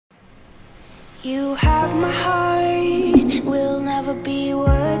You have my heart, we'll never be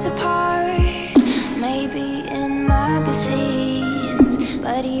worlds apart. Maybe in magazines,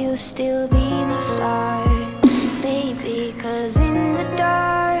 but you'll still be my star, baby. Cause in the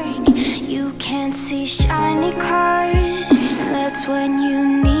dark, you can't see shiny cars, and that's when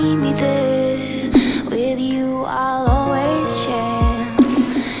you need me there. With you I'll always share,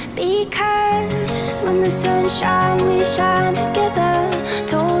 because when the sun shines, we shine together.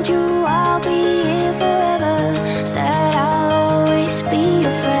 Told you I'll be here forever, said I'll always be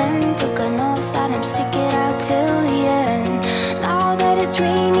your friend. Took an oath that I'm stick it out till the end. Now that it's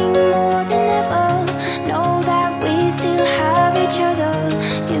raining more than ever, know that we still have each other.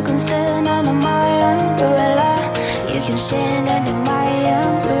 You can stand under my umbrella, you can stand under my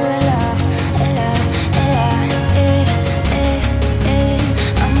umbrella. Ella, Ella,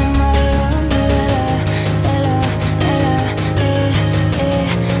 under my umbrella. Ella, Ella,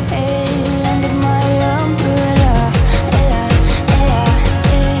 under my umbrella. Ella, Ella,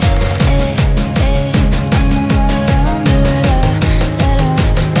 under my umbrella. Ella,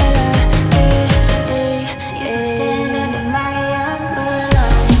 Ella, you can stand under my umbrella.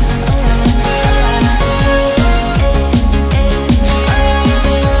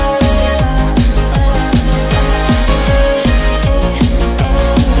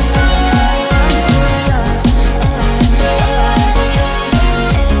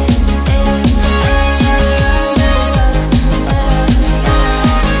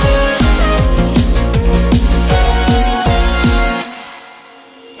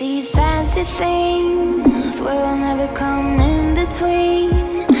 These fancy things will never come in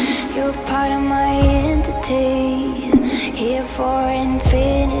between. You're part of my entity.